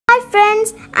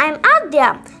friends, I'm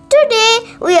Adya.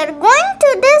 Today we are going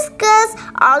to discuss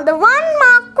all the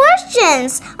 1-mark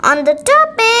questions on the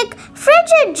topic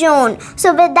Frigid Zone.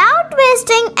 So without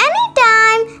wasting any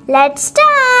time, let's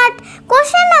start.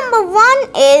 Question number 1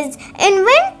 is, in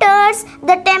winters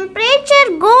the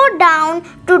temperature go down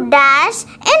to dash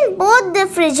in both the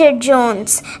frigid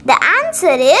zones. The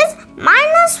answer is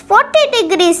minus 40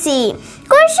 degrees C.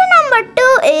 Question number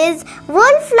 2 is,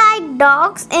 wolf-like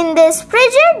dogs in these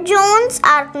frigid zones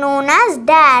are known as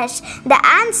dash. The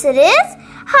answer is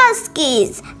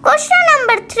huskies. Question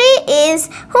number 3 is,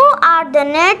 who are the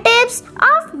natives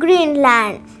of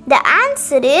Greenland? The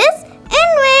answer is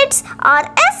Inuits or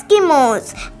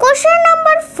Eskimos. Question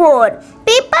number 4.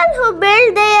 People who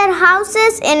build their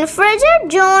houses in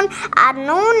frigid zone are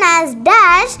known as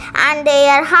dash and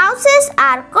their houses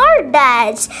are called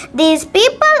dash. These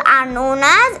people are known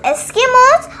as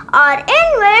Eskimos or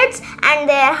Inuits and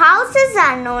their houses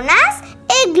are known as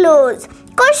igloos.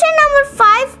 Question number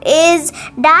 5 is,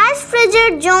 dash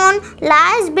frigid zone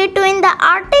lies between the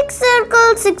Arctic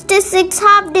Circle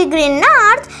 66.5 degree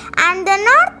north and the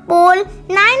North Pole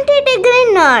 90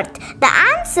 degree north. The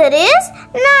answer is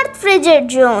North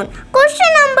Frigid Zone. Question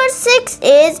number 6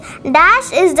 is,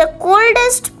 dash is the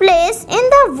coldest place in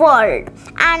the world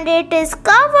and it is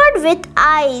covered with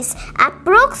ice,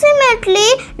 approximately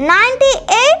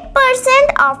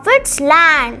 98% of its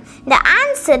land. The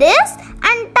answer is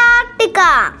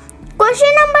Antarctica.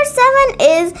 Question number 7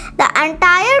 is, the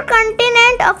entire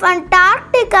continent of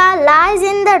Antarctica lies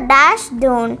in the dash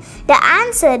zone. The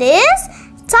answer is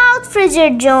South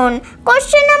Frigid Zone.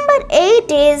 Question number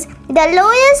 8 is, the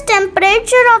lowest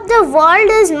temperature of the world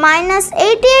is minus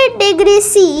 88 degrees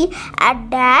C at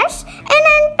dash in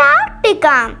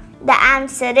Antarctica. The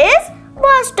answer is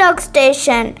Vostok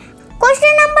Station.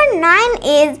 Question number 9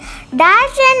 is,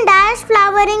 dash and dash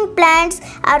flowering plants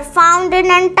are found in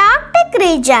Antarctic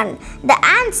region. The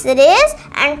answer is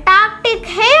Antarctic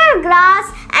hair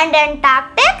grass and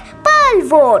Antarctic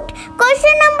pearlwort.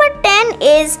 Question number 10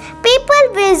 is,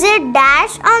 people visit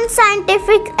dash on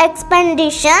scientific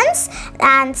expeditions. The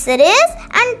answer is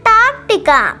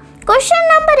Antarctica. Question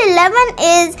number 11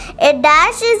 is, a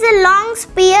dash is a long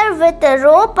spear with a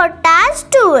rope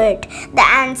attached to it. The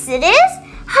answer is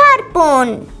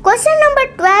harpoon. Question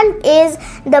number 12 is,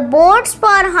 the boats for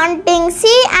hunting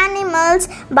sea animals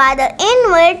by the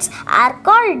Inuits are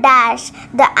called dash.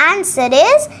 The answer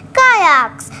is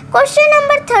kayaks. Question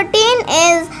number 13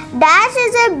 is, dash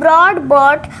is a broad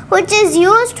boat which is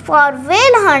used for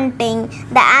whale hunting.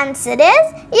 The answer is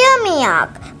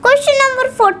Yumiak. Question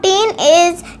number 14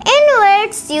 is,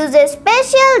 Inuits use a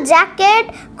special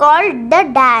jacket called the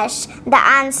dash. The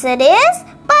answer is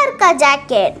parka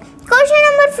jacket. Question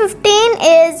number 15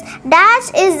 is, dash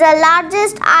is the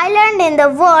largest island in the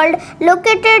world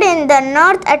located in the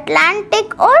North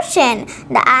Atlantic Ocean.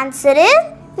 The answer is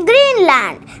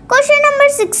Greenland. Question number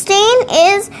 16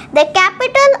 is, the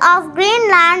capital of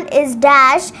Greenland is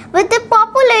dash with a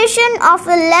population of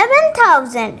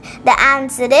 11,000. The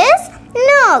answer is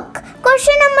Nuuk.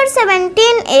 Question number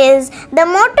 17 is, the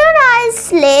motorized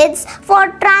sleds for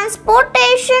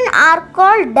transportation are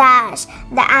called dash.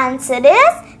 The answer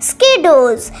is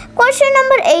skidoos. Question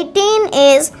number 18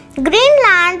 is,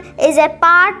 Greenland is a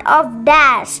part of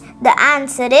dash. The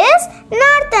answer is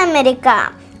North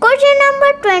America. Question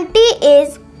number 18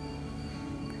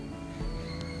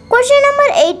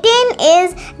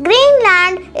 is,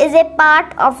 Greenland is a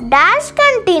part of dash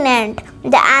continent.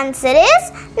 The answer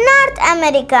is North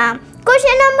America.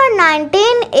 Question number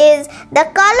 19 is, the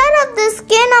color of the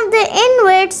skin of the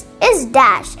Inuits is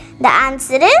dash. The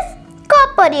answer is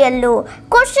copper yellow.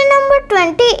 Question number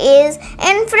 20 is,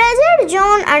 in frigid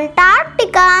zone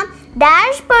Antarctica,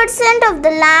 dash % of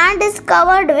the land is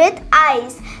covered with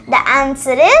ice. The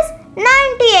answer is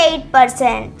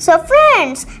 98%. So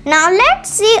friends, now let's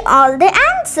see all the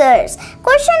answers.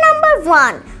 Question number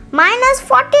 1, minus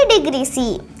 40 degrees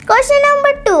C. Question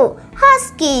number 2,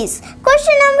 huskies.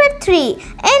 Question number 3,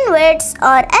 Inuits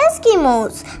or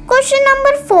Eskimos. Question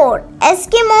number 4,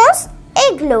 Eskimos,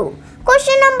 igloo.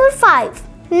 Question number 5,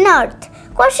 North.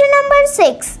 Question number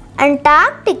 6,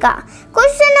 Antarctica.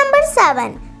 Question number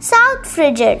 7, South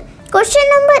Frigid. Question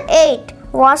number 8,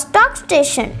 Vostok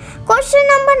Station. Question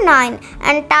number 9,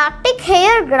 Antarctic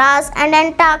hair grass and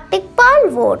Antarctic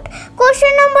pearlwort. Question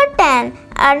number 10,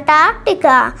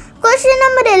 Antarctica. Question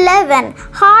number 11,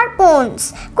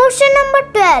 harpoons. Question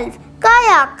number 12,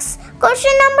 kayaks.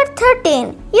 Question number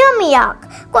 13,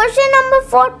 Yumiak. Question number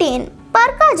 14,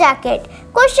 parka jacket.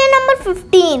 Question number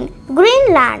 15,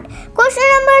 Greenland. Question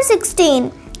number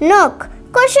 16, Nuuk.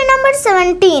 Question number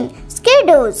 17,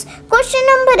 mosquitoes. Question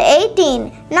number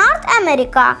 18. North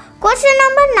America. Question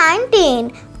number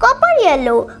 19. Copper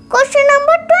yellow. Question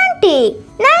number 20.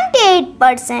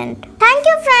 98%. Thank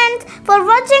you friends for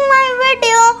watching my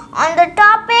video on the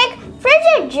topic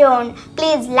Frigid Zone.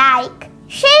 Please like,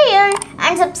 share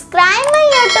and subscribe my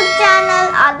YouTube channel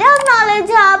AADYA'S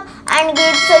Knowledge Hub and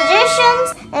give suggestions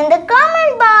in the comments.